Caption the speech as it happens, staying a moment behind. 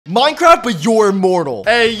Minecraft, but you're immortal.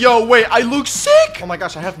 Hey, yo, wait, I look sick. Oh my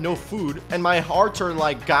gosh, I have no food, and my hearts are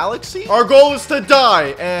like galaxy. Our goal is to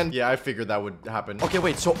die, and yeah, I figured that would happen. Okay,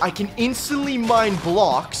 wait, so I can instantly mine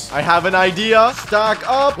blocks. I have an idea. Stack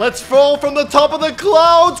up. Let's fall from the top of the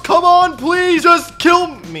clouds. Come on, please, just kill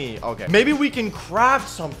me. Okay, maybe we can craft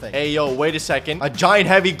something. Hey, yo, wait a second. A giant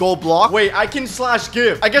heavy gold block. Wait, I can slash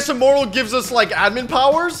give. I guess immortal gives us like admin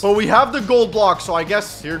powers, but we have the gold block, so I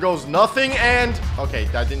guess here goes nothing. And okay,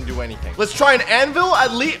 that didn't do anything. Let's try an anvil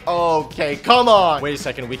at least. Okay, come on. Wait a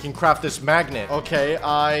second, we can craft this magnet. Okay,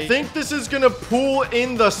 I think this is gonna pull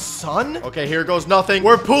in the sun. Okay, here goes nothing.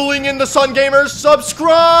 We're pulling in the sun, gamers.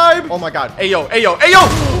 Subscribe. Oh my god. Ayo, ayo,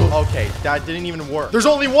 ayo. Okay, that didn't even work. There's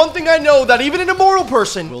only one thing I know that even an immortal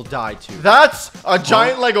person will die to. That's a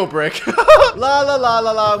giant Lego brick. La la la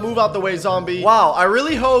la la. Move out the way, zombie. Wow, I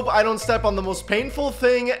really hope I don't step on the most painful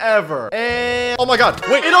thing ever. And oh my god,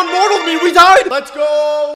 wait, it unmortaled me. We died. Let's go.